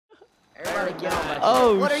Everybody get on that.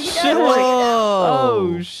 Oh, what are you shit. doing?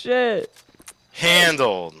 Oh, shit.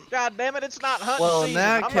 Handled. God damn it, it's not hunting Well, in season.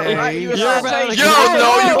 that I'm gonna write you a case- You're about to citation. Yo,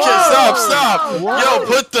 no, you Whoa. can't stop. Whoa. Yo,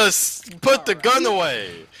 put the gun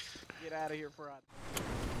away. Get out of here, Friday.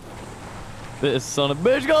 This son of a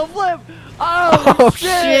bitch gonna flip. Oh, Oh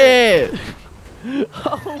shit. shit!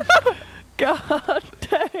 Oh, god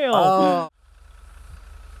damn. Oh.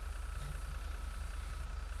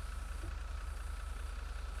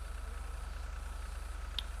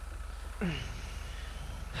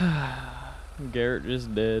 Garrett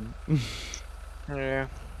just dead. Yeah.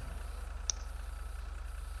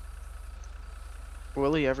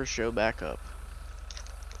 Will he ever show back up?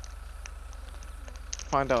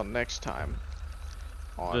 Find out next time.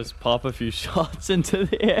 Just pop a few shots into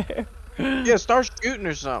the air. Yeah, start shooting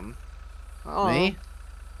or something. Me?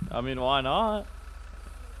 I mean, why not?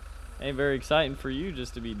 Ain't very exciting for you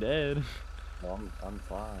just to be dead. Well, I'm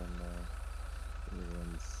fine.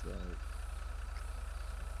 Everyone's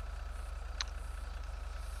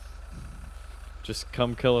Just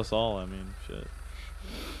come kill us all, I mean, shit.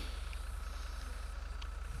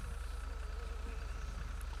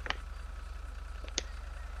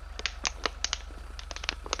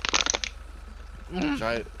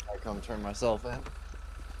 try to come turn myself in.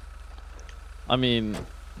 I mean,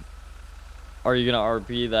 are you gonna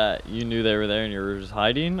RP that you knew they were there and you were just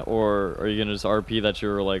hiding? Or are you gonna just RP that you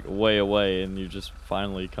were like way away and you just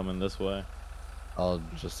finally coming this way? I'll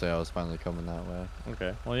just say I was finally coming that way.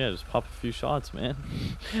 Okay, well yeah, just pop a few shots, man.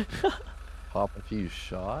 Pop a few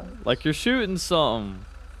shots? Like you're shooting something.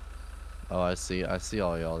 Oh, I see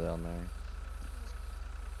all y'all down there.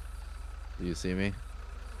 Do you see me?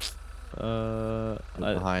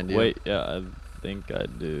 Behind you. Wait, yeah, I think I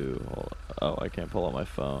do. Hold on. Oh, I can't pull out my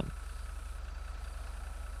phone.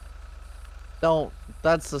 Don't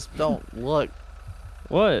look.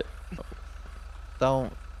 What?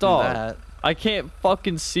 Don't Dog. do that. I can't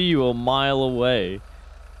fucking see you a mile away.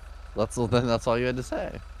 That's all you had to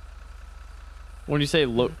say. When you say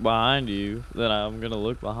look behind you, then I'm gonna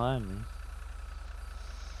look behind me.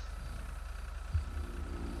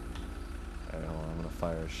 Alright, hold on, I'm gonna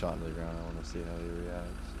fire a shot into the ground. I wanna see how he reacts.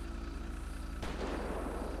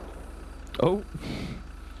 Oh.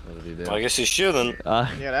 What did he do? Well, I guess he's shooting.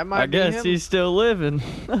 Yeah, that might I be guess him. he's still living.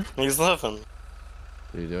 He's living.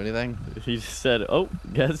 Did he do anything? He just said, oh,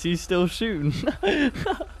 guess he's still shooting.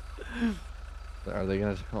 Are they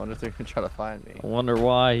gonna? I wonder if they're gonna try to find me. I wonder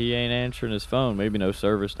why he ain't answering his phone. Maybe no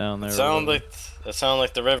service down there. It sounded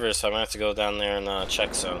like the river, so I'm gonna have to go down there and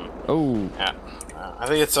check some. Oh. Yeah. I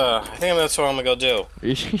think that's what I'm gonna go do.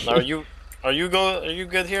 Are you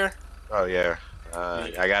good here? Oh yeah.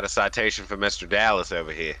 I got a citation for Mr. Dallas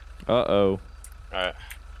over here. Uh-oh. Alright.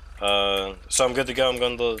 So I'm good to go. I'm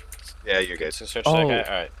going to... Yeah, you're good. Search. Oh. Okay,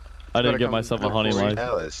 alright. I didn't get myself a honey Mr. license.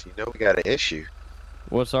 Dallas, you know we got an issue.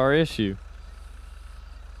 What's our issue?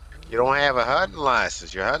 You don't have a hunting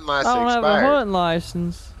license. Your hunting license I don't have a expired. hunting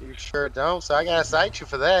license. You sure don't, so I gotta cite you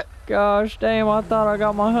for that. Gosh damn, I thought I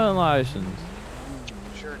got my hunting license.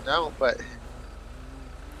 You sure don't, but...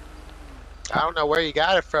 I don't know where you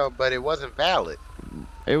got it from, but it wasn't valid.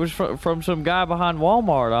 It was from some guy behind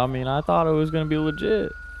Walmart. I mean, I thought it was gonna be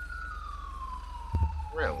legit.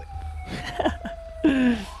 Really?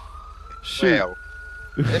 Shoot. Well,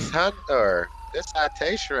 this this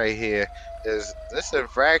citation right here is this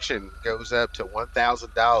infraction goes up to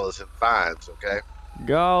 $1,000 in fines. Okay.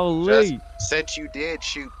 Golly. Just since you did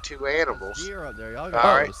shoot 2 animals. Deer up there, y'all All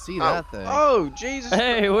gotta right. see that thing. Oh, Jesus.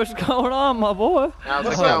 Hey, what's going on, my boy? How's it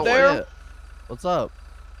What's up, going? Daryl? What's up?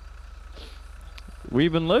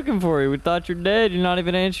 We've been looking for you. We thought you're dead. You're not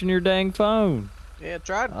even answering your dang phone. Yeah,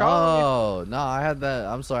 tried calling Oh no, I had that.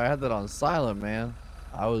 I'm sorry, I had that on silent, man.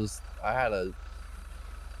 I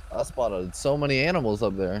spotted so many animals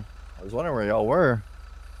up there. I was wondering where y'all were.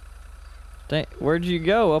 Dang, where'd you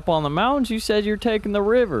go? Up on the mountains? You said you're taking the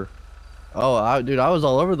river. Oh, dude, I was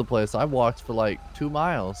all over the place. I walked for like 2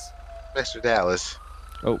 miles. Mr. Dallas.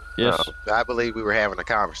 Oh, yes. I believe we were having a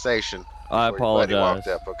conversation. I before your buddy apologize.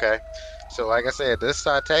 walked up, okay? So, like I said, this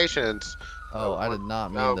citation's... Oh, I did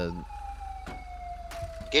not mean to.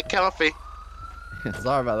 Get comfy.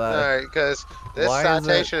 Sorry about that. Alright, because this Why is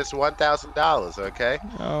citation is $1,000, okay?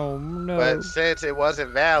 Oh, no. But since it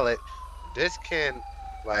wasn't valid, this can,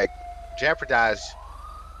 like, jeopardize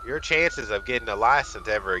your chances of getting a license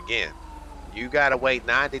ever again. You gotta wait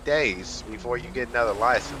 90 days before you get another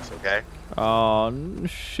license, okay? Oh,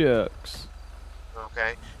 shucks.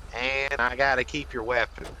 Okay? And I gotta keep your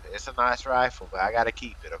weapon. It's a nice rifle, but I gotta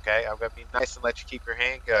keep it, okay? I'm gonna be nice and let you keep your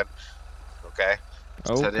handgun, okay?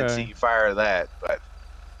 So I didn't see Okay. you fire that, but...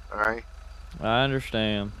 Alright? I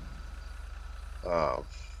understand. So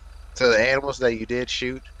the animals that you did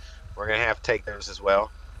shoot, we're gonna have to take those as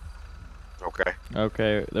well. Okay.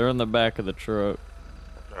 Okay, they're in the back of the truck.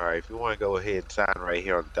 All right. If you want to go ahead and sign right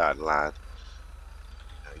here on the dotted line,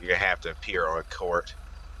 you're gonna have to appear on court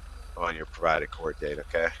on your provided court date.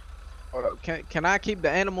 Okay. Hold up. Can I keep the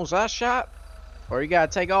animals I shot, or you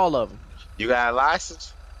gotta take all of them? You got a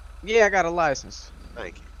license? Yeah, I got a license.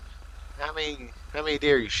 Thank you. How many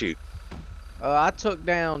deer you shoot? I took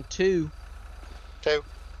down 2. 2.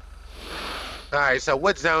 All right. So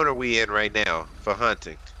what zone are we in right now for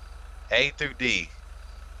hunting? A through D.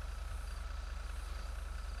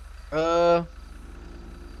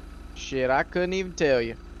 Shit, I couldn't even tell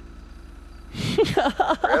you.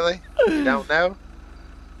 Really? You don't know?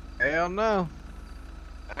 Hell no.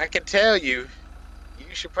 I can tell you.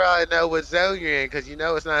 You should probably know what zone you're in because you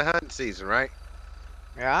know it's not hunting season, right?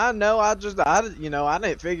 Yeah, I know. I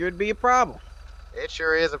didn't figure it'd be a problem. It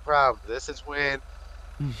sure is a problem. This is when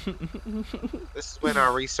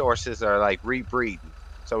our resources are like rebreeding,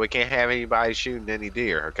 so we can't have anybody shooting any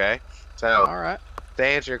deer. Okay, so All right. to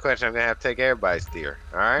answer your question, I'm gonna have to take everybody's deer.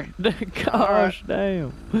 All right. Gosh,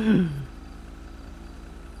 damn.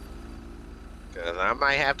 Because I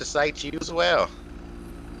might have to cite you as well.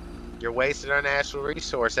 You're wasting our natural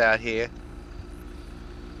resource out here.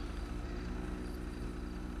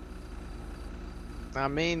 I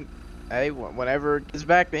mean, hey, whenever it gets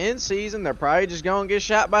back to end season, they're probably just gonna get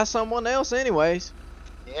shot by someone else, anyways.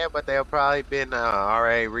 Yeah, but they'll probably been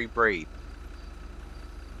already rebreed.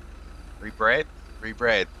 Rebred.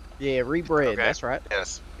 Yeah, rebred. Okay. That's right.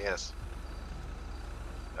 Yes.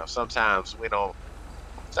 Now sometimes we don't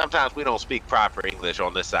speak proper English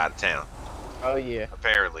on this side of town. Oh yeah.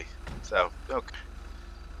 Apparently. So, okay.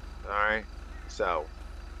 Alright. So,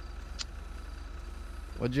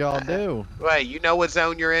 What'd y'all do? wait, you know what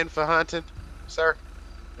zone you're in for hunting, sir?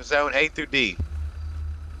 Zone A through D.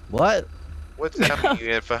 What? What zone are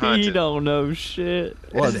you in for hunting? He don't know shit.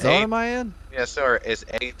 What It's zone A- am I in? Yes, sir. It's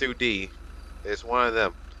A through D. It's one of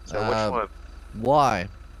them. So which one? Why?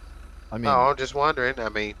 I mean, Oh, I'm just wondering.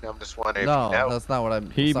 I'm just wondering no, if you know. that's not what I.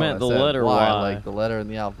 He that's not meant what I the said. letter Y, Y. like the letter in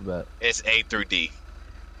the alphabet. It's A through D.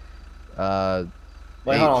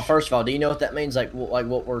 Wait, hold on. H. First of all, do you know what that means? Like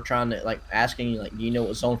what we're trying to asking you? Like, do you know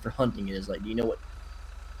what zone for hunting is? Like, do you know what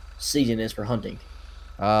season is for hunting?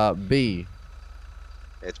 B.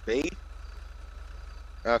 It's B?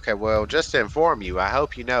 Okay, well, just to inform you, I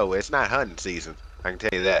hope you know it's not hunting season. I can tell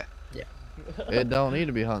you that. It don't need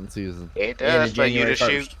to be hunting season. It And does it's for you to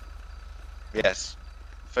January 1st. shoot. Yes.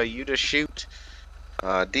 For you to shoot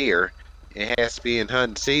deer, it has to be in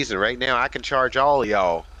hunting season. Right now, I can charge all of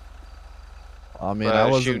y'all. I mean, Well, I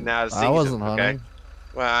wasn't. shooting out of I wasn't season, okay? hunting.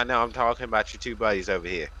 Well, I know I'm talking about your 2 buddies over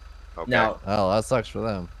here. Okay. Now, Oh, that sucks for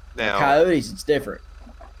them. now coyotes, it's different.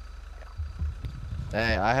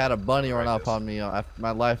 Hey, I had a bunny run up on me. I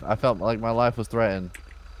felt like my life was threatened.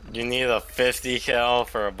 You need a 50 cal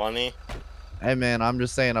for a bunny? Hey man, I'm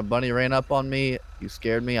just saying, a bunny ran up on me. You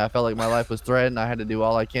scared me. I felt like my life was threatened. I had to do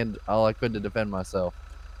all I could to defend myself.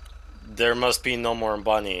 There must be no more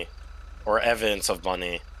bunny. Or evidence of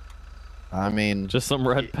bunny. I mean, Just some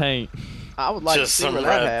red paint. I would like Just to see some where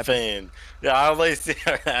that red happened. paint. Yeah, I'd like to see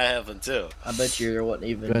where that happened too. I bet you there wasn't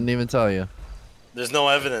even. couldn't even tell you. There's no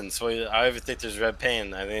evidence. I even think there's red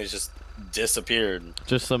paint. I think it's just disappeared.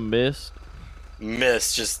 Just some mist.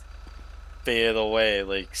 Mist just faded away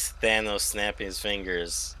like Thanos snapping his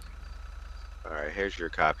fingers. all right, here's your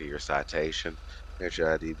copy of your citation. Here's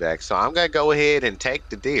your ID back. So I'm gonna go ahead and take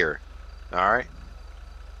the deer. All right.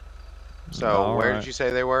 So All where right. did you say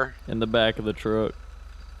they were? In the back of the truck.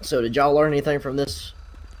 So, did y'all learn anything from this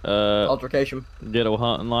altercation? Get a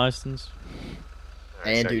hunting license. All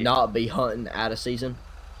right, And so do not be hunting out of season.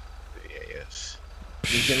 Yes.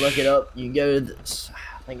 You can look it up. You can go to this,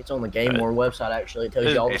 I think it's on the Game War website actually. It tells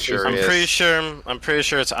you all the It sure seasons. is. I'm pretty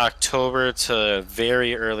sure it's October to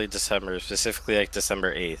very early December, specifically like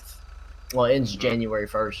December 8th. Well, it ends January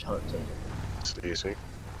 1st hunt season. Excuse me.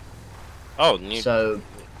 Oh, So,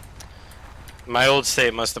 my old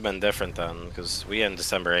state must have been different then, because we end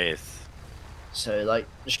December 8th. like,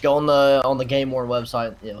 just go on the Game War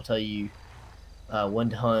website. It'll tell you when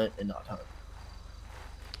to hunt and not to hunt,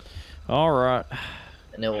 All right.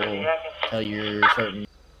 and it will tell you certain.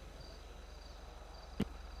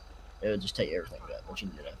 It will just tell you everything about what you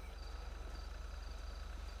need to know.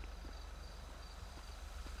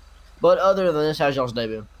 But other than this, how's y'all's day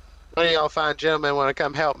been? One of y'all fine gentlemen want to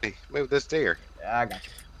come help me move this deer? I got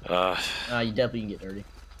you. You definitely can get dirty.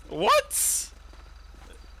 What?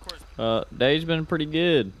 Day's been pretty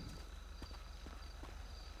good.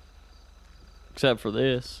 Except for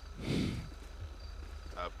this.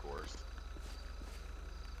 Of course.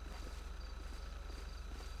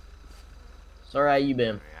 Sorry, how you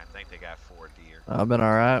been? I think they got 4 deer. I've been all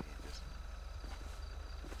right.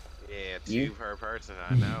 Yeah, You? 2 per person,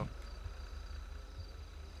 I know.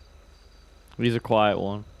 He's a quiet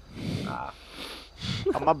one. Ah,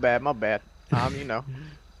 Oh, my bad, my bad. You know,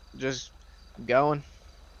 just going.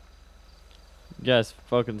 You guys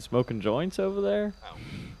fucking smoking joints over there?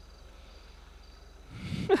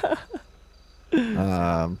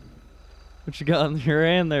 What you got in your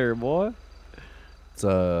hand there, boy? It's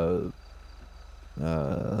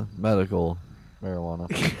medical marijuana.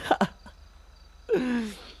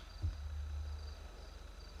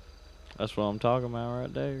 That's what I'm talking about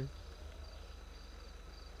right there.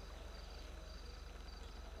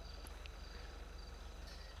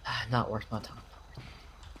 not worth my time.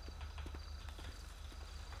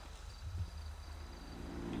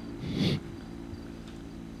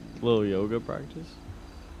 Little yoga practice.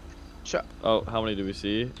 Shut. Oh, how many do we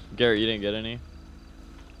see? Garrett, you didn't get any?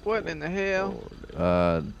 What in the hell?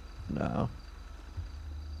 No.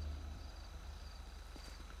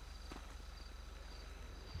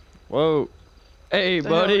 Whoa. Hey, The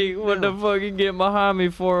hell are buddy, you what the doing? fuck you get behind me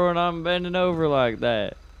for when I'm bending over like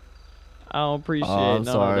that? I don't appreciate I'm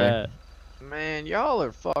none sorry. of that. Man, y'all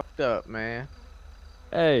are fucked up, man.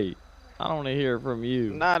 Hey, I don't want to hear it from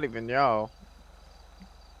you. Not even y'all.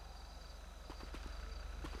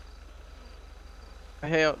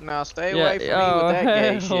 Hell, now stay away from me with that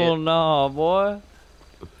gay hell shit. no, boy.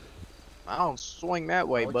 I don't swing that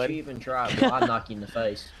way, Don't buddy. you even try, bro. I'll knock you in the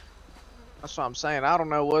face. That's what I'm saying. I don't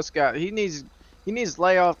know what's got. He needs to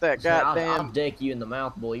lay off that So I'll goddamn. deck you in the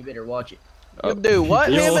mouth, boy. You better watch it. You'll do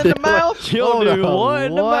what? You'll Him in the mouth? You'll Hold do on, what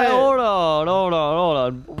in the what? mouth? Hold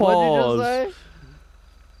on. Pause. What'd you just say?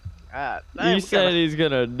 God, You damn, said he's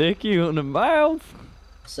gonna dick you in the mouth?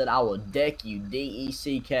 I said I will deck you.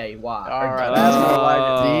 D-E-C-K-Y. All right, that's more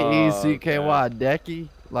like it. D-E-C-K-Y, Decky,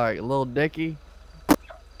 like a little Decky.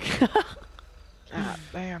 God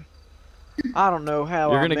damn. I don't know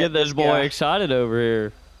how. You're I gonna met get this boy guy. excited over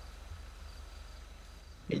here.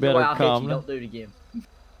 You Either way, better I'll hit calm you. down. Don't do it again.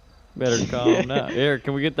 Better calm down. Here,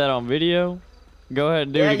 can we get that on video? Go ahead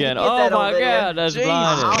and do Yeah, it you again. can get Oh that on my video. god, that's Jesus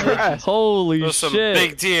blinding. Christ. Holy Those some shit.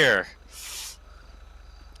 big deer.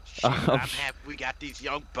 Shit, I'm happy we got these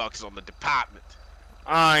young bucks on the department.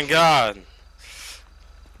 Oh my god.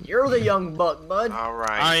 You're the young buck, bud. All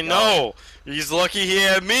right. I know. He's lucky he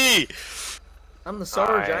had me. I'm the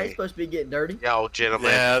sergeant. I ain't Alright. supposed to be getting dirty. Yo, gentlemen.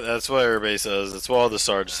 Yeah, that's what everybody says. That's what all the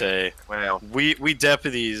sergeants say. Well, We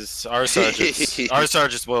deputies, our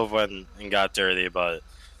sergeants both went and got dirty, but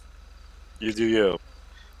you do you.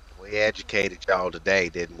 we educated y'all today,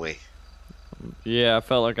 didn't we? Yeah, I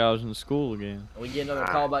felt like I was in school again. We get another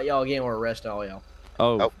call about y'all again. We're arresting all y'all.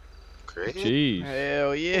 Oh, Chris? jeez.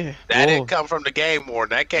 Hell yeah. That Whoa. didn't come from the game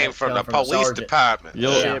warden. That came That from the come from police sergeant. department.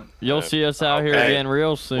 Yeah. You'll see us out here Okay. again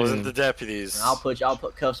real soon. Wasn't the deputies. And I'll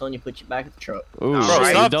put cuffs on you. Put you back at the truck. Ooh, Bro, hey,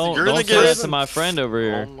 stop. don't You're gonna say get that us- to my friend over Oh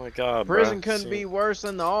here. my god, Prison bro. couldn't be worse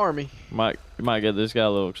than the army. You might get this guy a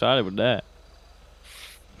little excited with that.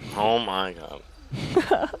 Oh my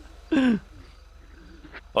god.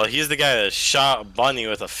 Well, he's the guy that shot Bunny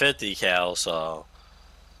with a 50 cal, so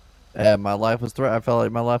Yeah, my life was I felt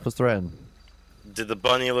like my life was threatened. did the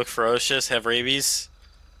bunny look ferocious, have rabies?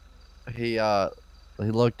 He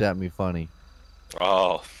looked at me funny.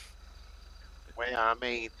 Oh. Well, I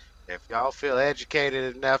mean, if y'all feel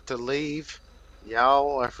educated enough to leave,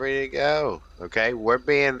 y'all are free to go. Okay, we're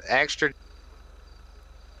being extra.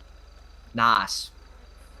 Nice.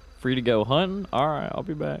 Free to go hunting? Alright, I'll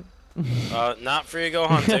be back. Not free to go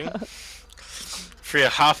hunting. Free to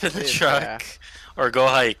hop in the Yeah. truck or go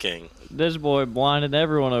hiking. This boy blinded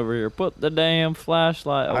everyone over here. Put the damn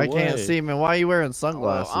flashlight away. I can't see, man. Why are you wearing Well,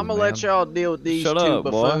 sunglasses? I'm gonna man? let y'all deal with these Shut two up,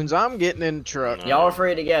 boy. buffoons. I'm getting in the truck. Y'all are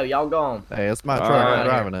free to go. Y'all gone. Hey, it's my All truck. right. I'm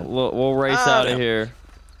driving it. We'll race Ah. out of here.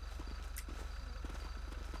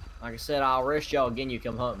 Like I said, I'll arrest y'all again. You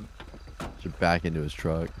come hunting. Get back into his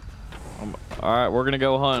truck. Alright, we're gonna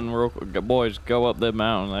go hunting real quick. Boys, go up the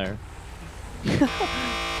mountain there.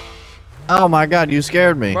 Oh my god, you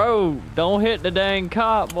scared me. Bro, don't hit the dang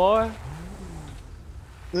cop, boy.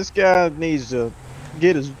 This guy needs to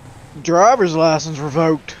get his driver's license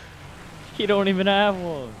revoked. He don't even have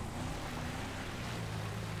one.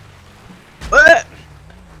 What?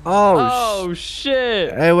 Oh,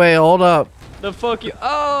 shit. Hey, wait, hold up. The fuck you.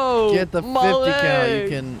 Oh, Get the 50 my count. leg. You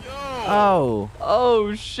can. Oh.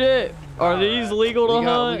 Oh, shit. Are these legal to We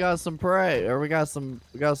hunt? got some prey, or we got some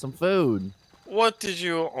food. What did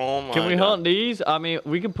you? Oh my Can we god. hunt these? I mean,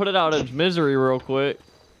 we can put it out as misery real quick.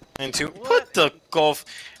 Into put the golf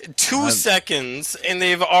 2 seconds, and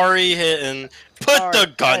they've already hit and put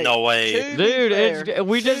the gun away. Dude,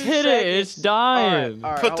 we just hit it. It's dying.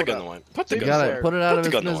 All right, Put the gun away. Put the You gun gotta away. put it out of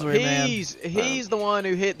Put the its gun away. misery, man. He's the one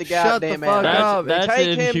who hit the Shut the goddamn fuck animal. up. That's Take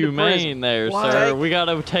him to inhumane prison. there, Why? sir. We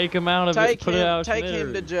gotta take him out of it. Put it out. Take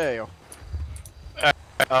him to jail. Do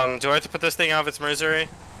I have to put this thing out of its misery?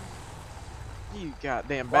 You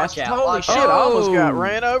goddamn Watch bastard. out, Holy watch shit, out. I almost got Oh,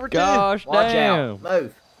 ran over too. Gosh Watch damn. out.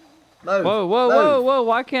 Move. Move. Whoa.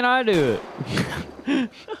 Why can't I do it?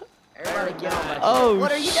 Everybody get on that. Oh,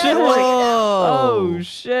 What are you shit. doing? Oh,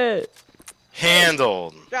 shit.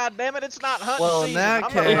 Handled. God damn it, it's not hunting Well, in season. that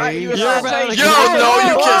I'm gonna write you a case- You're about citation. to Yo, get- no,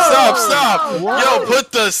 you Whoa. can't. Stop. Whoa. Yo,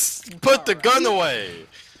 put the gun away.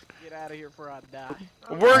 Get out of here before I die.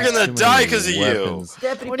 We're gonna Too die many because of you. weapons.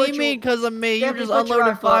 Deputy, What do you put mean because of me? You Deputy, just put your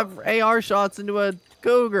unloaded rifle 5 AR shots into a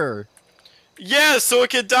cougar. Yeah, so it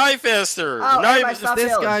could die faster. Oh, Not everybody even- stop This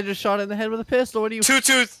yelling. guy just shot it in the head with a pistol. What do you?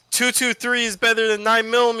 223 is better than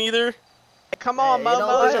 9mm. Come on, Hey, it Momo,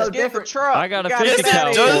 always let's so get the different. truck. I got a You gotta 50 get out cal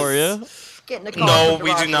of does- for you. Get in the car. No, put the we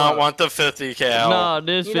do rifle not up. want the 50 cal. No, it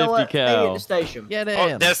is You know 50 what? Meet at cal. the station. Get in.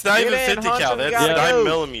 Oh, that's not Get even in, 50 cal. Hudson, That's gotta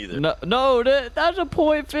go. 9mm. No, that's a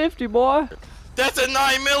 .50, boy. That's a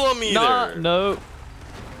 9mm. Nah, no.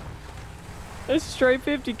 It's straight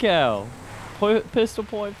 50 cal. Pistol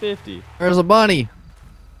 .50. There's a bunny.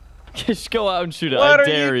 Just go out and shoot it. What I are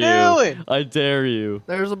you dare you. doing? I dare you.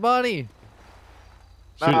 There's a bunny.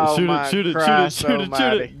 Shoot Oh it, shoot my it, shoot it, Christ shoot it, shoot it, shoot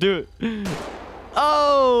almighty. it. Do it.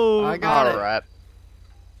 Oh! I got it. Alright.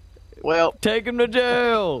 Well, Take him to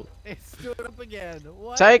jail. It stood up again.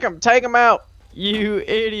 What? take him out. You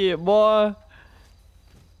idiot, boy.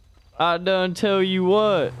 I done tell you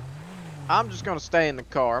what. I'm just gonna stay in the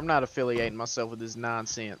car. I'm not affiliating myself with this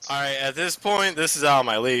nonsense. All right, at this point, this is out of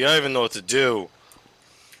my league. I don't even know what to do.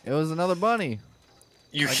 It was another bunny.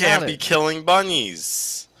 You I can't got be it. killing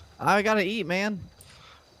bunnies. I gotta eat, man.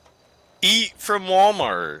 Eat from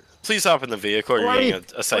Walmart. Please hop in the vehicle or you're Where do getting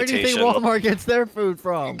you- a Where do you think citation. Walmart gets their food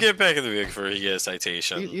from? Get back in the vehicle before you get a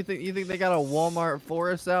citation. You think they got a Walmart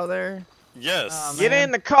forest out there? Yes. Get man.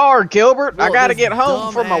 in the car, Gilbert. I Well, gotta this get home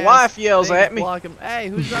before my dumbass wife yells thing's at me. blocking- Hey,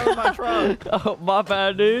 who's driving my truck? Oh, my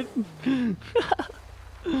bad, dude. Did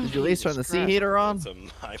you at least turn the seat heater on? That's a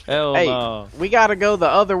nightmare. Hell Hey, no. we gotta go the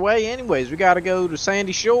other way anyways. We gotta go to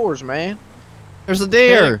Sandy Shores, man. There's a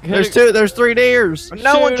deer. Hit it. There's 3 deers.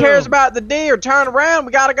 No one Shoot cares 'em. about the deer. Turn around.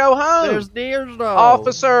 We gotta go home. There's deers though.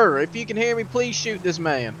 Officer, if you can hear me, please shoot this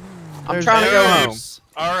man. I'm There's trying to go home. deers.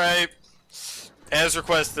 All right. As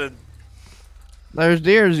requested. There's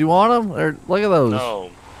deers. You want them? Look at those. No.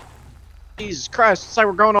 Jesus Christ, it's like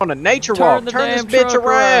we're going on a nature Turn walk. the Turn this damn bitch truck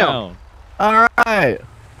around. All right.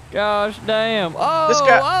 Gosh damn. Oh, This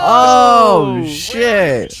guy- Oh,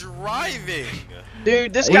 shit. Driving.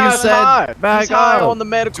 Dude, this You guy's said high. back He's high up. on the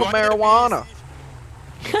medical Do I get a marijuana.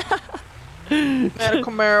 BC?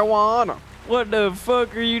 Medical marijuana. What the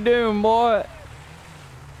fuck are you doing, boy?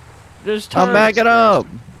 Just I'm backing up.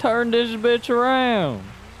 Turn this bitch around.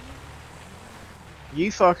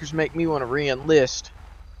 You fuckers make me want to re-enlist.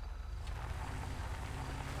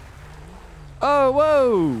 Oh,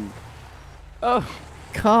 whoa. Oh,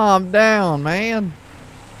 Calm down, man.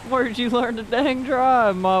 where'd you learn to dang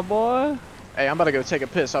drive, my boy? Hey, I'm about to go take a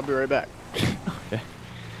piss. I'll be right back. Okay.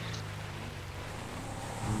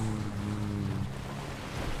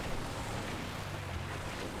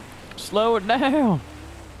 Slow it down.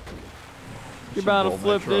 You're about to roll my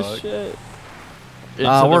flip this truck. shit. We're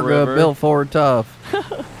the good. river. Built Ford tough.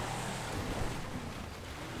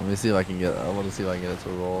 Let me see if I can get. I want to see if I can get it to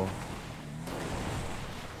roll.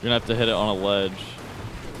 You're gonna have to hit it on a ledge.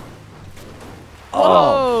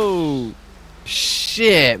 Oh, Oh,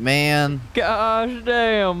 shit, man. gosh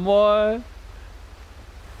damn, boy.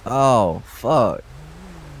 Oh, fuck.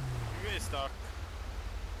 You get stuck.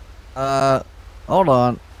 Hold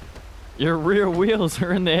on. Your rear wheels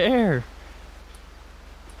are in the air.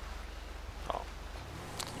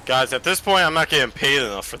 Guys, at this point, I'm not getting paid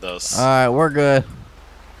enough for this. All right, we're good.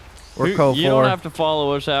 We're You code 4. don't have to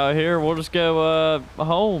follow us out here. We'll just go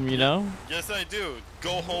home, you know? Yes, I do.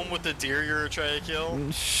 Go home with the deer you're trying to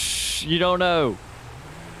kill. Shh, you don't know.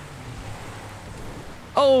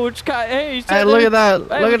 Oh, it's hey, Hey, look at that.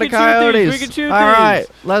 Hey, Look we at the can shoot these. coyotes. We can shoot All these. right,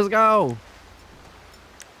 let's go.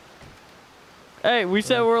 Hey, we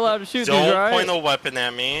said we're allowed to shoot Don't these, right? point a weapon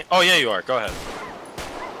at me. Oh, yeah, you are. Go ahead.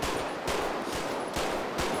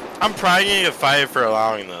 I'm probably going to get fired for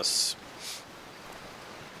allowing this.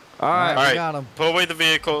 All right. All right. got 'em. Put away the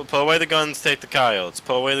vehicle. Put away the guns. Take the coyotes.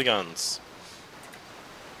 Put away the guns.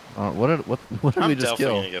 What did I'm we just definitely kill?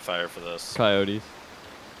 going to get fired for this. Coyotes.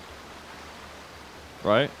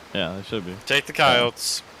 right? Yeah, they should be. Take the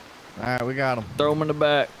coyotes. All right, we got him. Throw them in the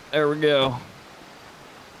back. There we go.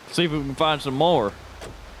 See if we can find some more.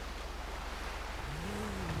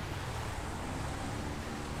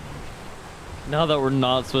 Now that we're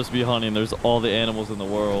not supposed to be hunting, there's all the animals in the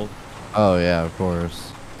world. Oh yeah, of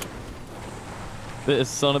course. This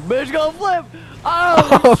son of a bitch gonna flip!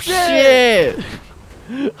 Oh, shit!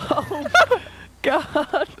 Oh,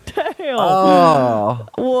 god damn! Oh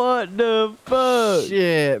What the fuck?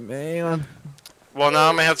 shit, man. Well, now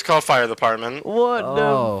I'm gonna have to call fire department. What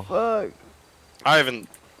Oh. the fuck? I haven't.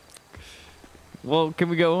 Well, can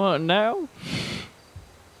we go hunting now?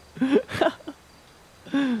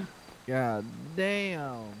 God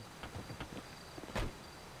damn.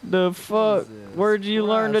 The fuck? Jesus Where'd you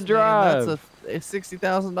learn to Christ, drive? man, that's a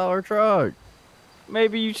 $60,000 truck.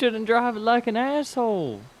 Maybe you shouldn't drive it like an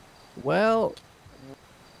asshole. Well,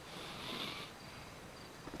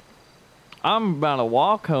 I'm about to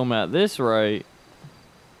walk home at this rate.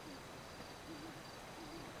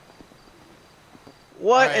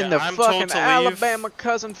 What Alright, in the I'm told fucking to leave. Alabama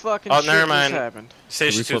cousin fucking Oh, shit never just mind. happened?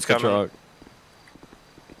 Station We two's flip the coming. truck.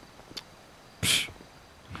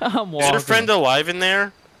 I'm Is walking. your friend alive in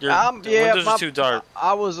there? Your Yeah, windows my- are too dark.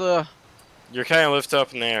 I was You're kind of lifted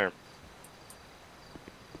up in the air.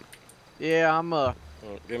 yeah, I'm Oh,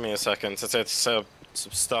 give me a second, since I have to set up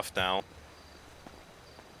some stuff now.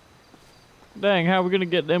 Dang, how we gonna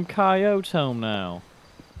get them coyotes home now?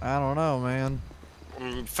 I don't know, man.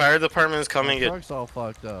 Fire department is My coming. truck's all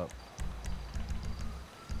fucked up.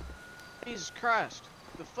 Jesus Christ.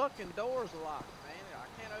 The fucking door's locked, man.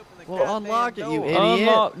 I can't open the Well, goddamn unlock it, you door. idiot.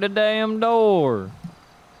 Unlock the damn door.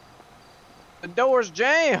 The door's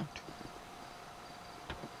jammed.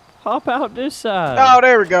 Hop out this side. Oh,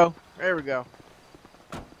 there we go. There we go.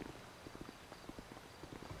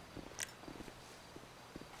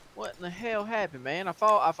 What in the hell happened, man? I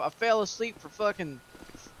fell asleep for fucking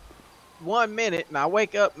 1 minute, and I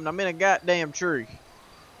wake up and I'm in a goddamn tree.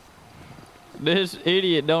 This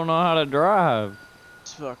idiot don't know how to drive.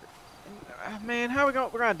 This fucker. Man, how we're gonna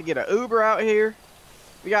have to get an Uber out here?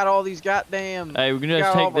 We got all these goddamn. Hey, we can got just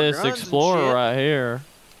all take of our this guns and Explorer shit. right here.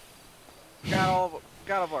 Got all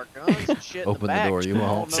of our guns and shit. Open in the back. door, you I don't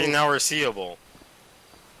won't. know- See, now we're seeable.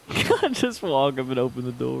 Just walk up and open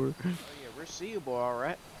the door. Oh, yeah, we're seeable, all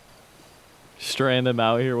right. Strand them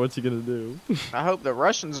out here. What's he gonna do? I hope the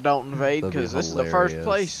Russians don't invade, That'd be because this is the first hilarious.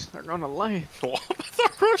 place they're gonna land. What? The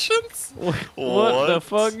Russians? What the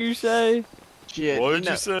fuck you say? Shit. What did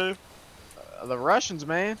know, you say? The Russians,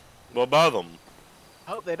 man. What about them?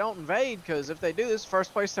 I hope they don't invade, because if they do, this is the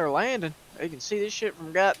first place they're landing. They can see this shit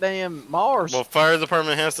from goddamn Mars. Well, fire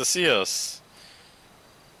department has to see us.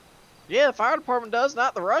 Yeah, the fire department does,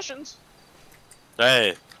 not the Russians.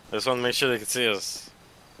 Hey, I just want to make sure they can see us.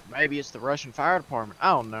 Maybe it's the Russian fire department.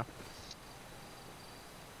 I don't know.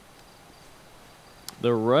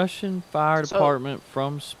 The Russian fire So- department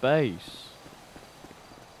from space.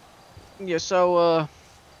 Yeah, so,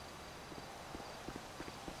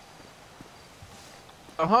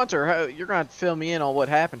 Hunter, you're gonna have to fill me in on what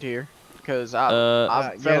happened here, because I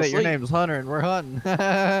fell Get it, your asleep. name's Hunter and we're hunting.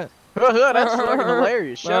 That's fucking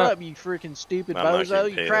hilarious. Shut up, you freaking stupid I'm not bozo. getting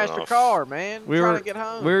You paid crashed a enough. car, man. We Trying were to get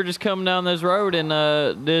home. we were just coming down this road and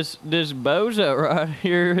this bozo right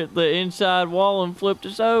here hit the inside wall and flipped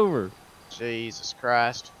us over. Jesus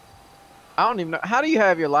Christ. I don't even know. How do you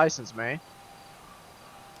have your license, man?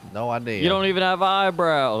 No idea. You don't even have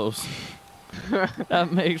eyebrows.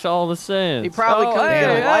 That makes all the sense. He probably oh, couldn't hey, get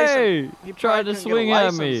a license. hey, He tried probably to couldn't get a swing at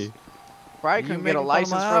license. me. Probably You couldn't get a making fun of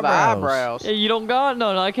license my for the eyebrows. eyebrows. Yeah, you don't got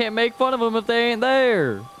none. I can't make fun of them if they ain't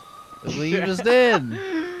there. Well, you just did.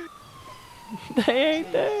 They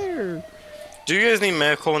ain't there. Do you guys need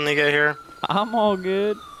medical when they get here? I'm all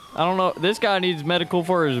good. I don't know. This guy needs medical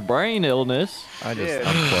for his brain illness. I just Yeah.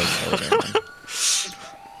 unplugged everything.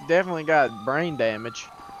 Definitely got brain damage.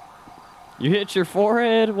 You hit your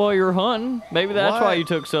forehead while you're hunting? Maybe that's why What? you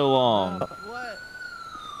took so long. What?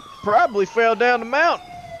 Probably fell down the mountain.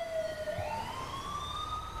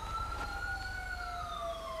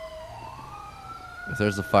 If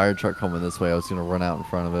there's a fire truck coming this way, I was gonna run out in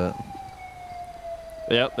front of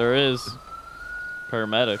it. Yep, there is.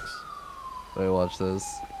 Paramedics. Wait, watch this.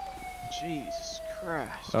 Jesus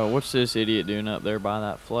Christ. Oh, what's this idiot doing up there by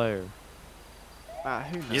that flare? Who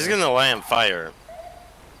knows? He's gonna land fire.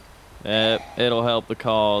 Yep, it'll help the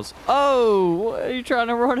cause. Oh, what, are you trying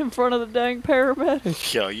to run in front of the dang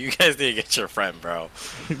paramedic? Yo, you guys need to get your friend, bro.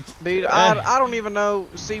 Dude, I don't even know.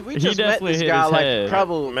 See, we He just met definitely this hit guy his like head. a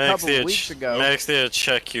couple Max did weeks ago. Max did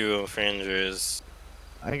check you for injuries.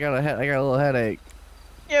 I got a little headache.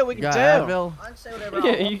 Yeah, we can Got tell. Advil? I can say whatever I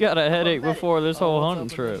Yeah, want. you got a headache before this whole what's hunting up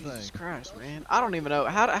with trip. this Jesus thing? Christ, man. I don't even know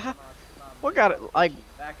how what got it like.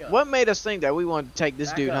 Back up. What made us think that we wanted to take this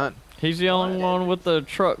Back dude up. hunting? He's the only one with the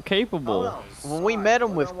truck Hold capable. on. When we Alright, met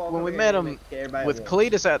him we're with gonna walk when over we here met and him make everybody with at once.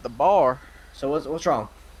 Cletus at the bar. So what's wrong?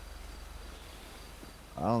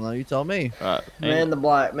 I don't know. You tell me. Man, the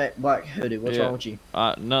black hoodie. What's Yeah. wrong with you?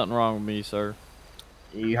 Nothing wrong with me, sir.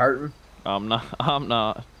 You hurting? I'm not. I'm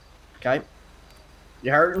not. Okay.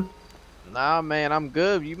 You hurting? Nah, man, I'm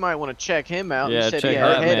good. You might want to check him out. Yeah, you said check he had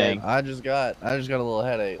a that headache. man. I just got a little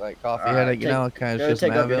headache, like coffee Alright, headache. You know, kind Go of just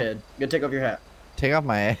take off your Advil. head. Go take off your hat. Take off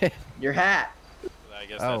my head. Your hat. I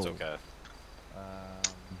guess that's Oh. okay.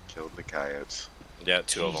 Killed the coyotes. Yeah,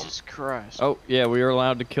 two of them. Jesus Christ. Oh yeah, we were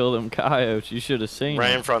allowed to kill them coyotes. You should have seen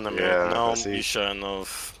Right in it. front of me. Yeah, No, I see. you shouldn't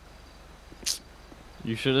have.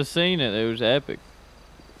 You should have seen it. It was epic.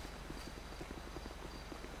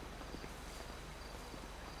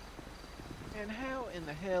 And how in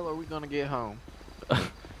the hell are we gonna get home?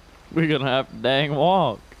 We're gonna have to dang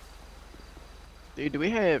walk. Dude, do we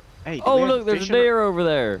have hey do Oh we have look, there's a fishing deer over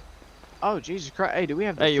there. Oh Jesus Christ. Hey, do we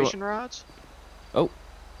have the Hey, you wa- fishing rods?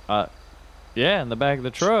 Yeah, in the back of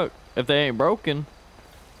the truck. If they ain't broken.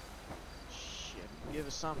 Shit, give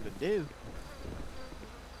us something to do.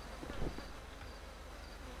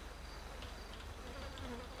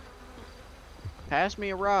 Pass me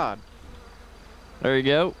a rod. There you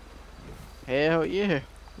go. Hell yeah.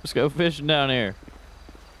 Let's go fishing down here.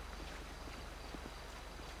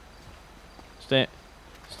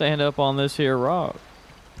 Stand up on this here rock.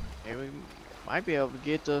 And we might be able to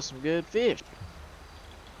get some good fish.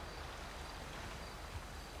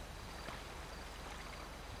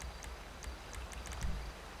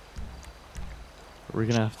 We're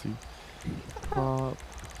gonna have to prop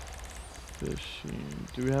fishing.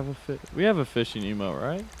 Do we have a We have a fishing emote,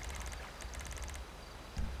 right?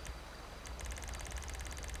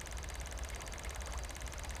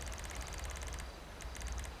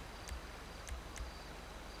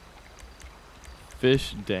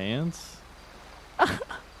 Fish dance?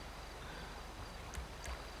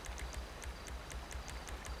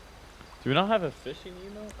 Do we not have a fishing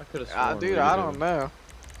emote? I could have sworn. Dude, we I do. don't know.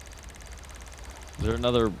 Is there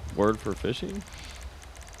another word for fishing?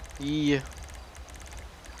 Yeah.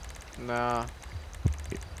 Nah.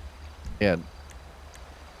 Yeah.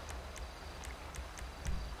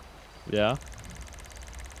 Yeah.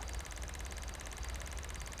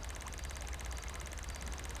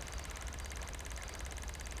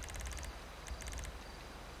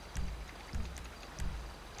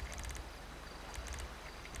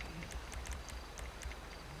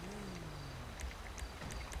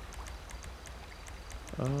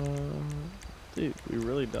 Dude, we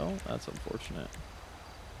really don't? That's unfortunate.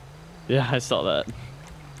 Yeah, I saw that.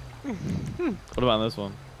 What about this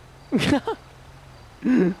one?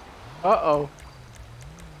 Uh-oh.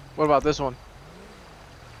 What about this one?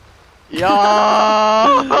 Yeah.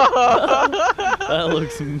 That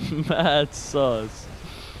looks mad sus.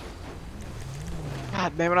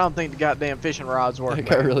 God damn it, I don't think the goddamn fishing rods work. I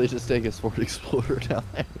could really just take a Sport Explorer down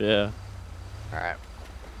there. Yeah. Alright.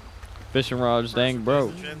 Fishing rods dang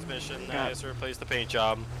broke. The transmission. I has to replace the paint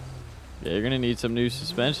job. Yeah, you're gonna need some new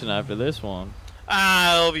suspension after this one.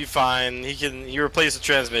 It'll be fine. He replaced the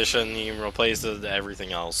transmission. He can replace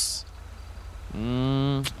everything else. I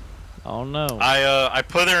don't know. I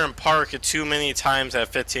put her in park too many times at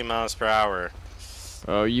 15 miles per hour.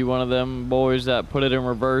 Oh, you one of them boys that put it in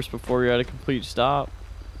reverse before you had a complete stop?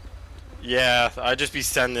 Yeah, I'd just be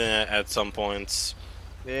sending it at some points.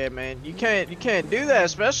 Yeah, man, you can't do that,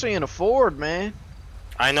 especially in a Ford, man.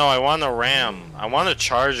 I know. I want a Ram. I want a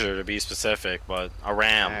Charger to be specific, but a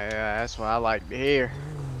Ram. Yeah, that's what I like to hear.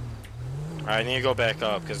 Alright, I need to go back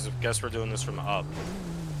up because I guess we're doing this from up.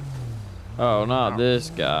 Oh, not this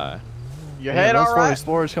guy. Your head those all right?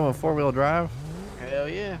 Explorers come with 4-wheel drive. Hell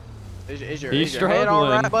yeah. Is your He's head all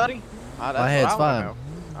right, struggling. buddy? That's My what head's I wanna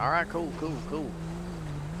fine. know. All right, cool.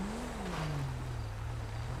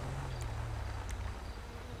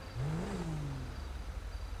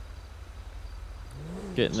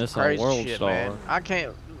 Getting this on Crazy World shit, Star. man. I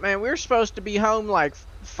can't. Man, we were supposed to be home like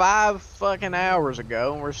 5 fucking hours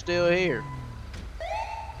ago, and we're still here.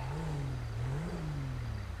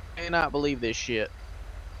 Cannot believe this shit.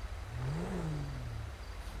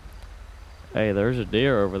 Hey, there's a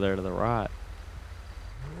deer over there to the right.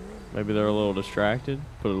 Maybe they're a little distracted.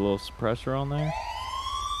 Put a little suppressor on there.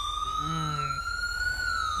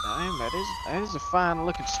 Damn, that is a fine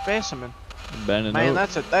looking specimen. Bending Man,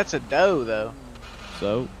 over. that's a doe though.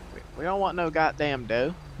 So, We don't want no goddamn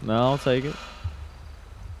doe. no, I'll take it.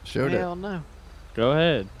 Showed it. Hell no. Go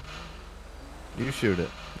ahead. You shoot it.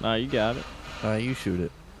 Nah, you got it. You shoot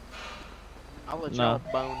it. I'll let No. y'all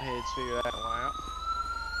boneheads figure that one out.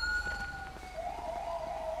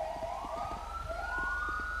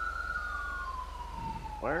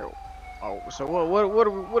 Where? Oh, so what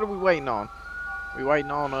are we waiting on? We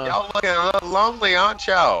waiting on Y'all looking a little lonely, aren't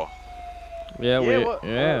y'all? Yeah,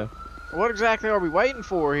 Yeah, what exactly are we waiting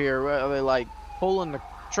for here? Are they like pulling the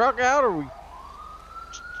truck out, or we?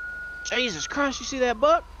 Jesus Christ! You see that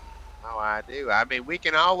buck? Oh, I do. I mean, we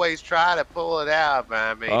can always try to pull it out, but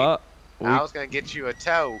I mean, I was gonna get you a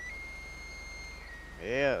tow.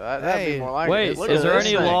 Yeah, that'd be Hey, more like it. Wait, Look is at there this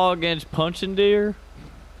any thing. law against punching deer?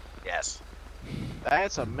 Yes.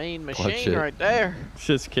 That's a mean Punch machine it. right there.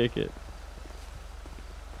 Just kick it.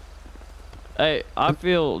 Hey, I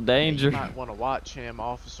feel You danger. might want to watch him,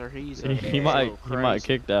 officer. He's a He little might crazy.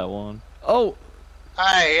 kick that one. Oh,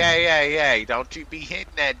 Hey, don't you be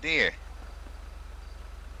hitting that deer.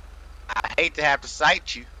 I hate to have to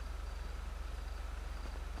sight you.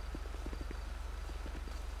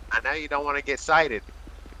 I know you don't want to get sighted,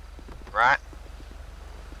 right?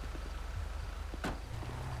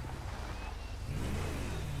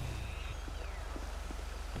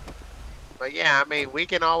 But yeah, I mean, we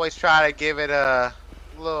can always try to give it a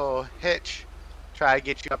little hitch. Try to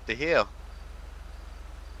get you up the hill.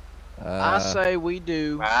 I say we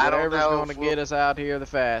do I don't whatever's know going to if we'll- get us out here the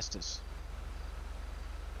fastest.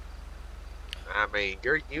 I mean,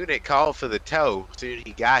 your unit called for the tow as soon as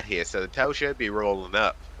he got here, so the tow should be rolling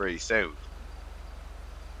up pretty soon.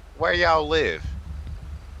 Where y'all live?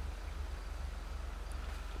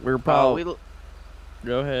 we're probably. We,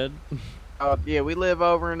 Go ahead. yeah, we live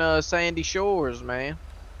over in Sandy Shores, man.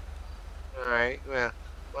 Alright, well,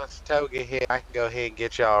 once the tow get here, I can go ahead and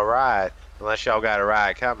get y'all a ride, unless y'all got a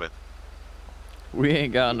ride coming. We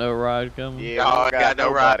ain't got no ride coming. Yeah, Y'all we ain't don't got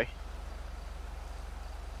no ride. nobody.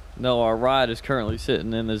 No, our ride is currently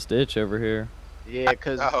sitting in this ditch over here. Yeah,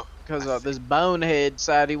 cause Oh, this bonehead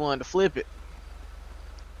decided he wanted to flip it.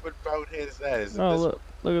 what boathead is that? Is it Oh, this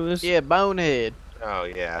look at this. Yeah, bonehead. one? Oh,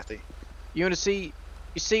 yeah, I think. You want to see?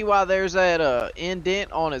 You see why there's that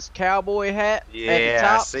indent on his cowboy hat at the Yeah,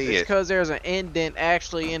 I top? see It's it. because there's an indent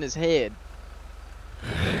actually in his head.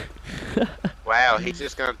 Wow, he's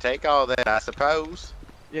just gonna take all that, I suppose.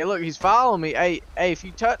 Yeah, look, he's following me. Hey, if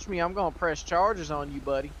you touch me, I'm gonna press charges on you,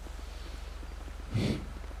 buddy.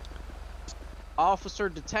 Officer,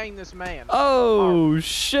 detain this man. Oh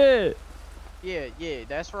shit! Yeah,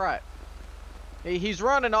 that's right. He's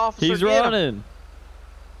running, officer. He's get him. running.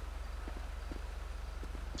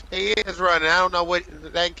 He is running. I don't know what.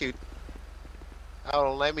 Thank you. Hold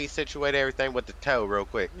on, let me situate everything with the tow real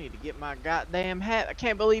quick. I need to get my goddamn hat. I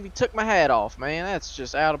can't believe he took my hat off, man. That's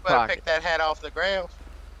just out of Better pocket. pick that hat off the ground.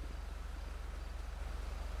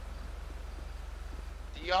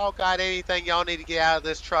 Do y'all got anything y'all need to get out of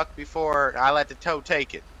this truck before I let the tow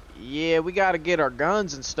take it? Yeah, we gotta get our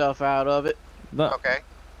guns and stuff out of it. No, Okay.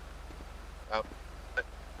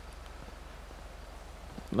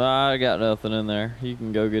 nah, I got nothing in there. He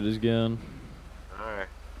can go get his gun. Alright.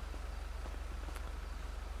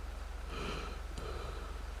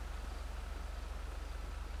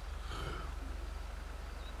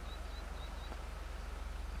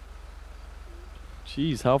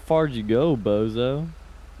 Jeez, how far'd you go, bozo?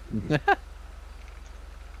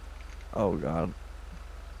 Oh God.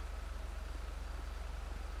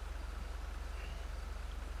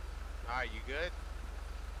 Alright, you good?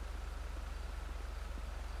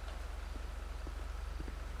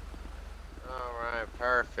 Alright,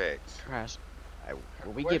 perfect. Christ. Hey,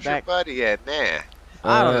 when we Where's get back, your buddy at now?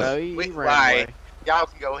 I don't Uh, know. He we- ran why? away. Y'all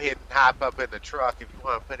can go ahead and hop up in the truck if you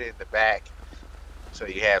want to put it in the back so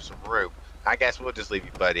you have some room. I guess we'll just leave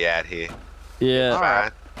your buddy out here. Yeah, All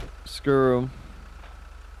right. Fine. screw him.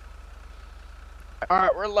 All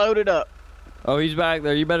right, we're loaded up. Oh, he's back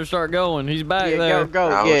there. You better start going. He's back Yeah, there. go.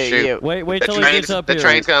 Oh, yeah, shoot. yeah. Wait till he gets up the here.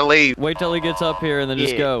 train's gonna leave. Wait till he gets up here and then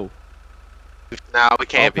just Yeah. go. No, we I'll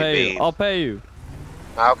can't be pay mean. you. I'll pay you.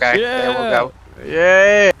 Okay, Yeah. there we'll go.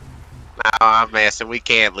 Yeah. No, I'm messing. We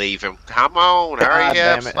can't leave him. Come on, God hurry up,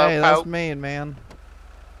 damn it. slow Hey, that's poke. mean, man.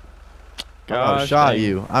 I Gosh, shot dang.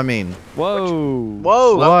 you. I mean, Whoa.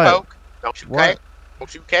 Whoa. Slow What? poke. Don't you What? catch?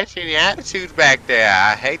 Don't you catch any attitudes back there?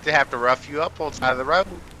 I hate to have to rough you up on the side of the road.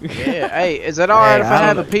 Yeah. Hey, is it all right Hey, if I I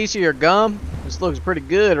have a don't- piece of your gum? This looks pretty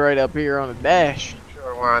good right up here on the dash.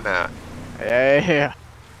 Sure, why not? Yeah.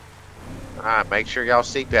 All right, make sure y'all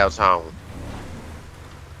seatbelts on.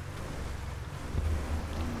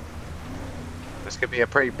 This could be a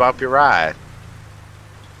pretty bumpy ride.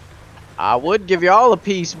 I would give y'all a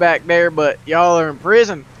piece back there, but y'all are in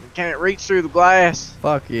prison. You can't reach through the glass.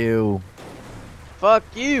 fuck you. Fuck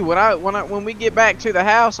you. When we get back to the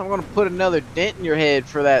house, I'm gonna put another dent in your head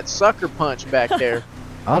for that sucker punch back there.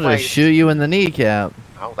 I'll Wait. just shoot you in the kneecap.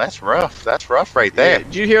 Oh, that's rough. That's rough right there. Yeah,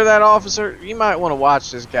 did you hear that, officer? You might want to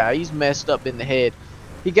watch this guy. He's messed up in the head.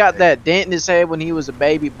 He got that dent in his head when he was a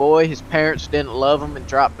baby boy. His parents didn't love him and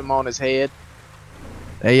dropped him on his head.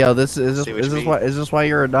 Hey, yo, is See what you mean. this why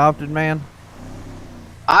you're adopted, man?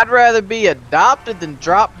 I'd rather be adopted than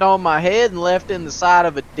dropped on my head and left in the side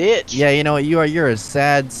of a ditch. Yeah, you know what you are? You're a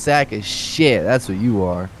sad sack of shit. That's what you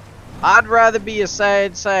are. I'd rather be a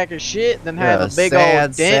sad sack of shit than have You're a big sad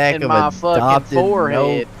old dent sack in of my fucking adopted,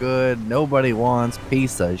 forehead. No good. Nobody wants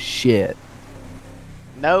piece of shit.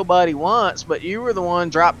 Nobody wants, but you were the one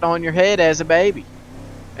dropped on your head as a baby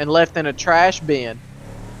and left in a trash bin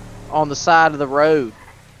on the side of the road.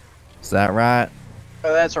 Is that right?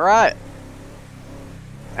 Oh, that's right.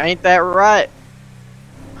 Ain't that right,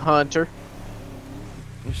 Hunter?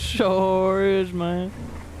 Sure is, man.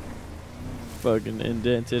 Fucking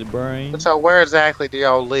indented brain. So where exactly do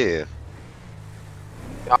y'all live?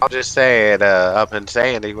 Y'all just said up in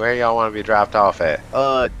Sandy. Where y'all want to be dropped off at?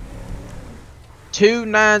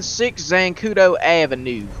 296 Zancudo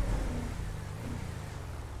Avenue.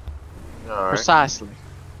 All right. Precisely.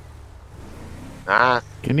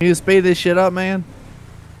 Can you speed this shit up, man?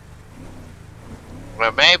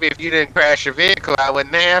 Well, maybe if you didn't crash your vehicle, I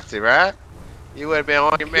wouldn't have to, right? You would have been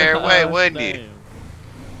on your merry way, Gosh wouldn't you? damn.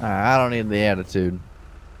 I don't need the attitude.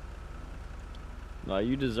 No,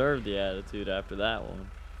 you deserve the attitude after that one.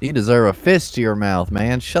 You deserve a fist to your mouth,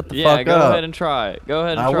 man. Shut the Yeah, fuck go up. ahead and try it. Go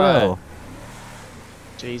ahead and I try will. it.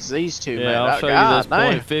 Jeez, these two, Yeah, man. I'll show God, you this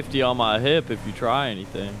damn. .50 on my hip if you try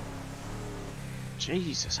anything.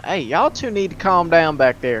 Jesus. Hey, y'all two need to calm down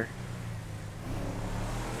back there.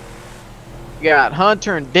 You got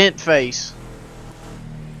Hunter and Dent Face.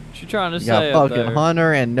 What you trying to You got say up fucking there?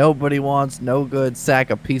 Hunter and nobody wants no good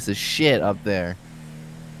sack of piece of shit up there.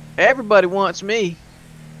 Everybody wants me.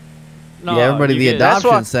 No, yeah, everybody you the get-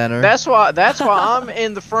 adoption center. That's why I'm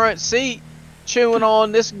in the front seat chewing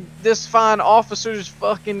on this fine officer's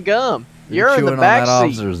fucking gum. You're in chewing the on back that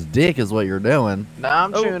seat. officer's dick is what you're doing. Nah,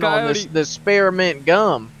 I'm Oh, chewing on Coyote. this spearmint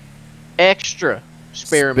gum. Extra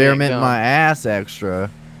spearmint Spearmint gum. my ass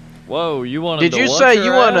extra. Whoa, you wanted Did to you what say your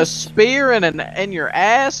you want a ass? spear in your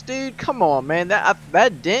ass, dude? Come on, man.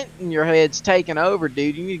 That dent in your head's taking over,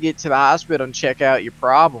 dude. You need to get to the hospital and check out your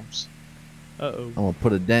problems. Uh-oh. I'm gonna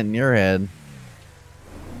put a dent in your head.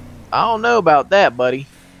 I don't know about that, buddy.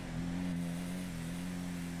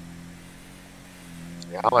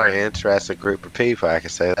 Y'all are an interesting group of people, I can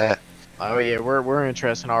say that. Oh yeah, we're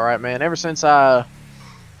interesting, all right, man. Ever since I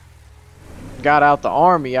got out the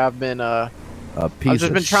army, I've been A piece I've just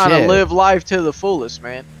of been trying shit. to live life to the fullest,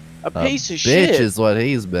 man. A A piece of bitch shit. is what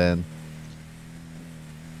he's been.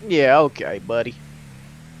 Yeah, okay, buddy.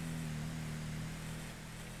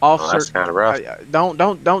 Oh, Officer, that's kind of rough.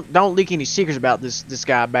 don't leak any secrets about this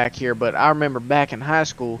guy back here. But I remember back in high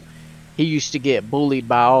school, he used to get bullied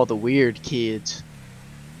by all the weird kids.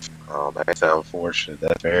 Oh, that's unfortunate.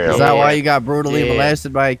 That's very Is that Yeah. why you got brutally Yeah.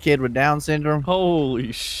 molested by a kid with Down syndrome?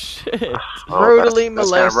 Holy shit. Oh, Brutally that's kinda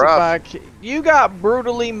molested rough. by a kid. You got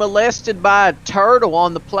brutally molested by a turtle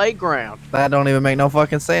on the playground. That don't even make no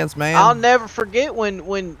fucking sense, man. I'll never forget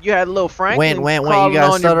when you had little Franklin When you crawling got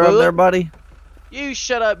a on stutter your up there, book. buddy? You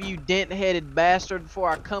shut up, you dent-headed bastard, before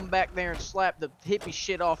I come back there and slap the hippie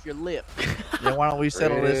shit off your lip. Yeah, why don't we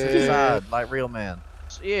settle this inside like real men?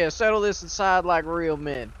 Yeah, settle this inside like real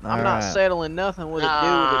men. I'm not Alright. settling nothing with a dude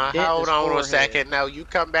with a Nah, dent in hold his on a forehead. second. No, you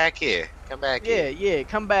come back here. Come back Yeah, here. yeah,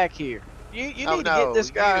 come back here. You Oh, need to no, get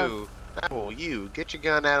this guy. you. Get your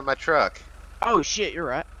gun out of my truck. Oh shit, you're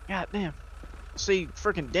right. God damn. See,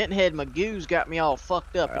 freaking Denthead Magoo's got me all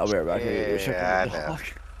fucked up. I'll be right back. Yeah, I know.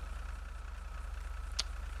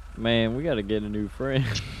 Man, we gotta get a new friend.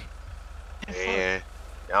 Yeah,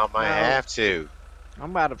 y'all might No. have to.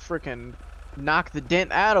 I'm about to freaking knock the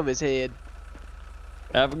dent out of his head.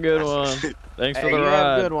 Have a good one. Thanks Hey, for the you have a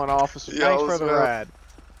ride. good one, officer. Yeah, Thanks for let's the go. ride.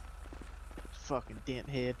 Fucking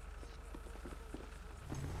Denthead.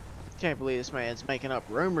 Can't believe this man's making up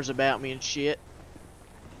rumors about me and shit.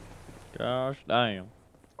 Gosh damn.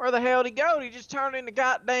 Where the hell did he go? Did he just turn into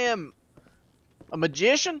goddamn a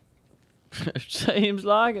magician? Seems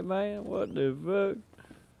like it, man. What the fuck?